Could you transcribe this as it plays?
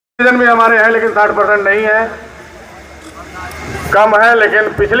Season भी हमारे हैं लेकिन 60% नहीं है, कम है, लेकिन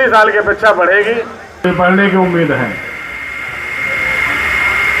पिछली साल की अपेक्षा बढ़ेगी, बढ़ने की उम्मीद है।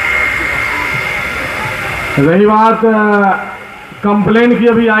 रही बात कंप्लेंट की,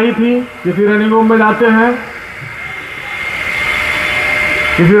 अभी आई थी, किसी रनिंग रूम में जाते हैं,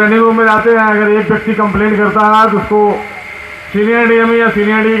 अगर एक व्यक्ति कंप्लेंट करता है तो उसको सीनियर डीएम या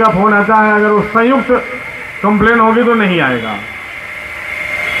सीनियर डी का फोन आता है, अगर वो संयुक्त कंप्लेंट होगी तो नहीं आएगा।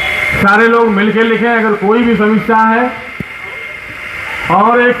 सारे लोग मिलकर लिखें अगर कोई भी समस्या है।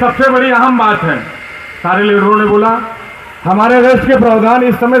 और एक सबसे बड़ी अहम बात है, सारे लीडरों ने बोला, हमारे रेस्ट के प्रावधान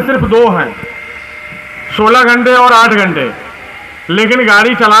इस समय सिर्फ 2 हैं, 16 घंटे और 8 घंटे। लेकिन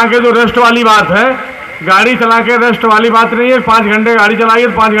गाड़ी चला के जो रेस्ट वाली बात है, गाड़ी चला के रेस्ट वाली बात नहीं है। 5 घंटे गाड़ी चलाई है,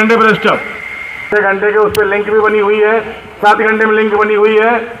 5 घंटे पर रेस्ट। 6 घंटे के उस पर लिंक भी बनी हुई है, 7 घंटे में लिंक बनी हुई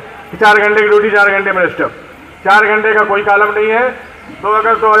है, 4 घंटे की ड्यूटी, 4 घंटे में रेस्ट। 4 घंटे का कोई कॉलम नहीं है। 2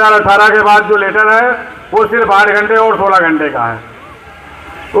 अगस्त 2018 के बाद जो लेटर है वो सिर्फ 8 घंटे और 16 घंटे का है,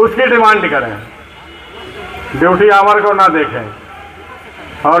 उसकी डिमांड करें, ड्यूटी आवर को ना देखें।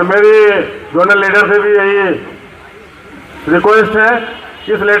 और मेरी जोनल लीडर से भी यही रिक्वेस्ट है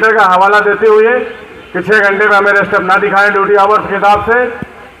कि इस लेटर का हवाला देते हुए कि 6 घंटे में हमें रेस्ट ना दिखाएं ड्यूटी आवर्स के हिसाब से।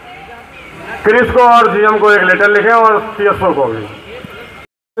 क्रिस को और जीएम को एक लेटर लिखें और सीएसओ को भी।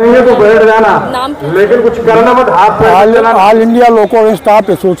 तो बैठ जाना, लेकिन कुछ करना मत, हाथ पे। ऑल इंडिया लोको स्टाफ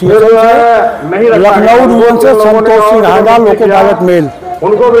एसोसिएशन लखनऊ रीजन से Santosh Singh हागा, loco pilot mail.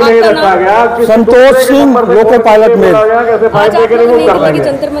 उनको भी नहीं रखा गया कि Santosh Singh, loco pilot mail.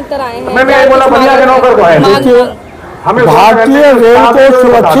 भारतीय रेल को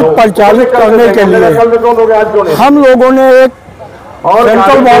सुरक्षित परिचालित करने के लिए हम लोगों ने एक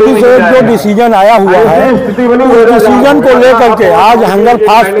सेंट्रल बॉडी से जो डिसीजन आया हुआ है, उस डिसीजन को लेकर के आज हंगर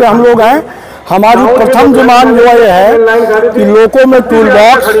फास्ट पे हम लोग हैं। हमारी प्रथम डिमांड जो ये है कि लोको में टूल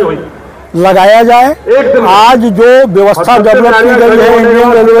बॉक्स लगाया जाए। आज जो व्यवस्था डेवलप की गई है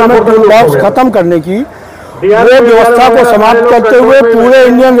इंडियन रेलवे में टूल बॉक्स खत्म करने की, वो व्यवस्था को समाप्त करते हुए पूरे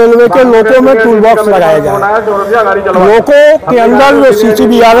इंडियन रेलवे के लोको में टूल बॉक्स लगाया जाए। लोको के अंदर जो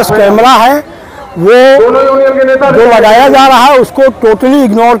CCBRS कैमरा है वो जो लगाया जा रहा है उसको टोटली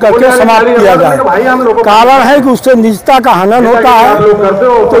इग्नोर करके समाप्त किया जाए। कारण है कि उससे निजता का हनन होता है।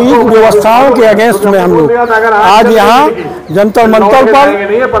 तो इन व्यवस्थाओं के अगेंस्ट में हम लोग आज यहाँ जंतर मंतर पर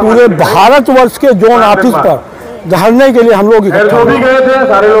पूरे भारतवर्ष के जोन ऑफिस पर धरने के लिए हम लोग इकट्ठा गए थे।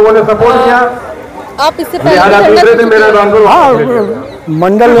 सारे लोगों ने सपोर्ट किया। आप इससे पहले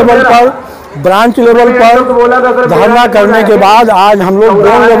मंडल लेवल पर, ब्रांच लेवल पर धरना करने के बाद आज हम लोग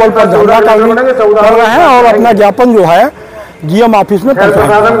जोन लेवल पर धरना कर रहे हैं और अपना ज्ञापन जो है जीएम ऑफिस में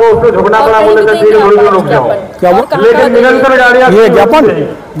प्रशासन को उस पर झुकना पड़ा, बोले ये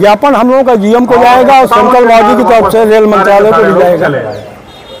ज्ञापन हम लोगों का जीएम को जाएगा और सेंट्रल बॉडी की तरफ से रेल मंत्रालय को भी जाएगा।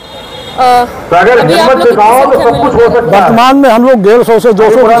 वर्तमान में हम लोग 150 से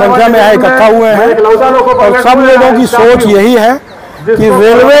 200 की संख्या में इकट्ठा हुए हैं और सब लोगों की सोच यही है कि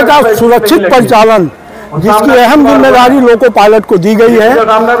रेलवे का सुरक्षित परिचालन, जिसकी अहम जिम्मेदारी लोको पायलट को दी गई है,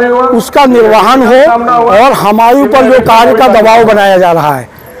 उसका निर्वहन हो और हमारे ऊपर जो कार्य का दबाव बनाया जा रहा है।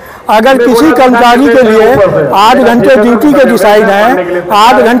 अगर किसी कर्मचारी के लिए 8 घंटे ड्यूटी के डिसाइड हैं,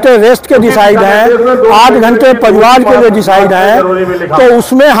 8 घंटे रेस्ट के डिसाइड हैं, 8 घंटे परिवार के लिए डिसाइड हैं, तो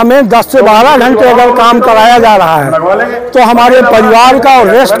उसमें हमें 10 से 12 घंटे अगर काम कराया जा रहा है तो हमारे परिवार का और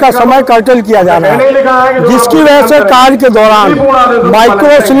रेस्ट का समय कर्टेल किया जा रहा है, जिसकी वजह से कार्य के दौरान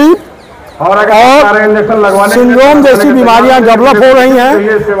माइक्रो स्लीप और सिंड्रोम जैसी बीमारियां डेवलप हो रही हैं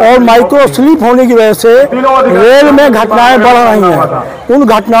और माइक्रो स्लीप होने की वजह से रेल में घटनाएं बढ़ रही हैं। उन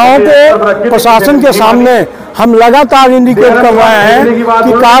घटनाओं को प्रशासन के सामने हम लगातार इंडिकेट कर रहे हैं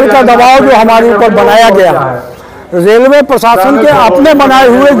कि कार्य का दबाव जो हमारे ऊपर बनाया गया, रेलवे प्रशासन के अपने बनाए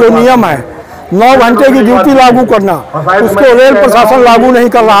हुए जो नियम है, 9 घंटे की ड्यूटी लागू करना, उसको रेल प्रशासन लागू नहीं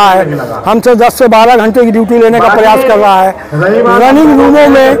कर रहा है। हमसे 10 से 12 घंटे की ड्यूटी लेने का प्रयास कर रहा है। रनिंग रूमों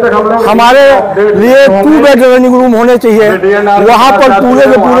में हमारे लिए 2 बेड रनिंग रूम होने चाहिए, वहाँ पर पूरे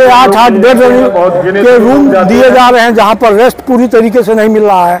के पूरे 8 बेड के रूम दिए जा रहे हैं जहाँ पर रेस्ट पूरी तरीके से नहीं मिल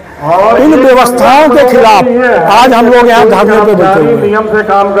रहा है। इन व्यवस्थाओं के खिलाफ आज हम लोग यहाँ धरने पे बैठे हुए हैं। नियम से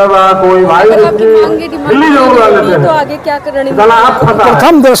काम कर रहा कोई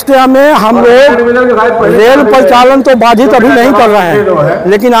प्रथम दृष्टया में हम लोग रेल परिचालन तो बाधित अभी नहीं कर रहे हैं,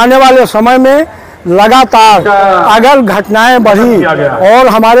 लेकिन आने वाले समय में लगातार अगर घटनाएं बढ़ी और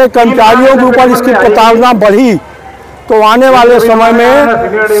हमारे कर्मचारियों के ऊपर इसकी प्रताड़ना बढ़ी तो आने वाले समय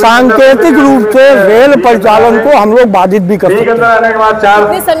में सांकेतिक रूप से रेल परिचालन को हम लोग बाधित भी कर सकते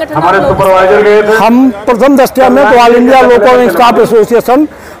हैं। हमारे सुपरवाइजर गए थे। हम प्रथम दृष्टया में तो ऑल इंडिया लोको staff association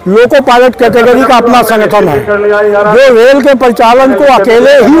loco pilot category का अपना संगठन है जो रेल के परिचालन को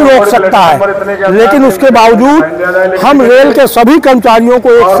अकेले ही रोक सकता है, लेकिन उसके बावजूद हम रेल के सभी कर्मचारियों को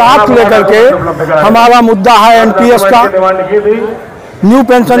एक साथ लेकर के, हमारा मुद्दा है एनपीएस का, न्यू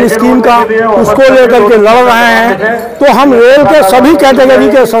पेंशन स्कीम का, उसको लेकर के लड़ रहे हैं। तो हम रेल के सभी कैटेगरी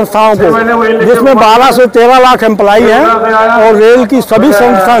के संस्थाओं को, जिसमें 12 से 13 लाख एम्प्लॉई हैं, और रेल की सभी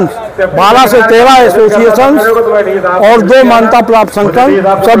संस्थान 12 से 13 एसोसिएशन और 2 मान्यता प्राप्त संगठन,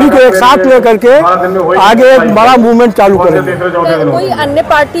 सभी को एक साथ लेकर के आगे एक बड़ा मूवमेंट चालू करेंगे। कोई अन्य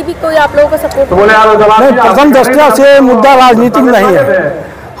पार्टी भी कोई आप लोगों का सपोर्ट नहीं, प्रथम दृष्टया से मुद्दा राजनीतिक नहीं है।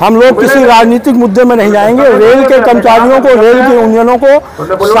 हम लोग किसी राजनीतिक मुद्दे में नहीं जाएंगे। रेल के कर्मचारियों को, रेल की यूनियनों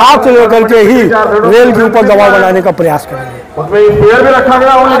को साथ लेकर के ही रेल के ऊपर दबाव बनाने का प्रयास करेंगे। उसमें स्पेयर भी रखा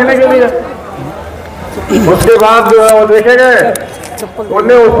गया वो लिखने के लिए। उसके बाद जो है वो देखे गए,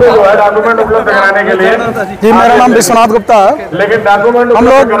 उन्हें उसको जो है डॉक्यूमेंट उपलब्ध कराने के लिए। जी, मेरा नाम विश्वनाथ गुप्ता है। लेकिन डॉक्यूमेंट हम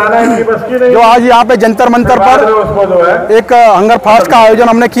लोग कराना इनकी बस की नहीं। जो आज यहाँ पे जंतर मंतर पर उसको जो है एक हंगर फास्ट का आयोजन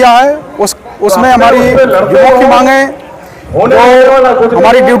हमने किया है, उसमें हमारी युवाओं की मांगे, तो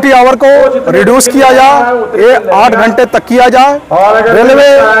हमारी ड्यूटी आवर को रिड्यूस किया जाए, ये 8 घंटे तक किया जाए। रेलवे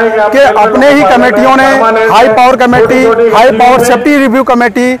के अपने ही कमेटियों ने, high power committee, high power safety review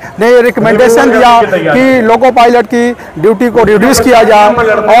committee ने रिकमेंडेशन दिया कि लोको पायलट की ड्यूटी को रिड्यूस किया जाए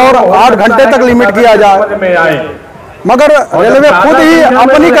और 8 घंटे तक लिमिट किया जाए, मगर रेलवे खुद ही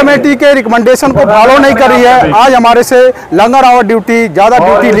अपनी कमेटी के रिकमेंडेशन को फॉलो नहीं कर रही है। आज हमारे से लंगर आवर ड्यूटी, ज़्यादा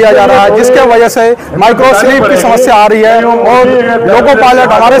ड्यूटी लिया जा रहा है, जिसके वजह से माइक्रो स्लीप की समस्या आ रही है और लोको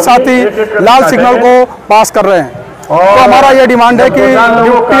पायलट हमारे साथी लाल सिग्नल को पास कर रहे हैं। तो हमारा ये डिमांड है कि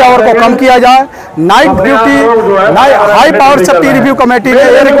ड्यूटी आवर को कम किया जाए। Night duty, high power safety review committee ने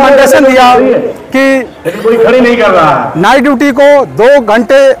ये रिकमेंडेशन दिया कि कोई खड़ी नहीं कर रहा है, नाइट ड्यूटी को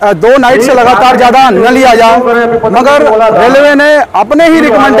 2 नाइट से लगातार ज़्यादा न लिया जाए, मगर रेलवे ने अपने ही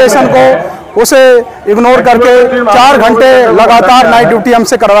रिकमेंडेशन को उसे इग्नोर करके 4 घंटे लगातार नाइट ड्यूटी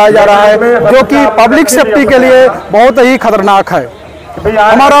हमसे करवाया जा रहा है, जो कि पब्लिक सेफ्टी के लिए बहुत ही खतरनाक है।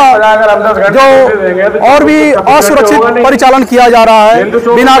 हमारा जो और भी असुरक्षित परिचालन किया जा रहा है,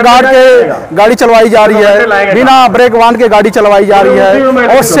 बिना गार्ड के गाड़ी चलवाई जा रही है, बिना ब्रेक वाहन के गाड़ी चलवाई जा रही है,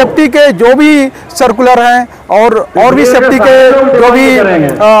 और सेफ्टी के जो भी सर्कुलर हैं और भी सेफ्टी के जो भी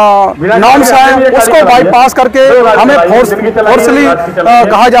नॉर्म्स हैं, उसको बाईपास करके हमें फोर्सली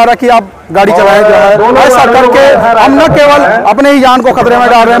कहा जा रहा है कि आप गाड़ी चलाएं। जो है ऐसा करके हम न केवल अपने ही जान को खतरे में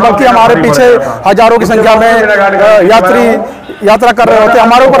डाल रहे हैं, बल्कि हमारे पीछे हजारों की संख्या में यात्री यात्रा कर रहे होते,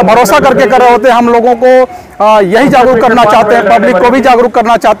 हमारे ऊपर भरोसा करके कर रहे होते। हम लोगों को यही जागरूक करना चाहते हैं, पब्लिक को भी जागरूक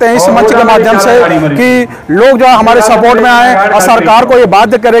करना चाहते हैं इस मंच के माध्यम से कि लोग जो है हमारे सपोर्ट में आए और सरकार को ये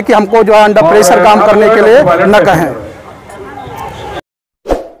बाध्य करे कि हमको जो है अंडर प्रेशर काम करने के लिए न कहें।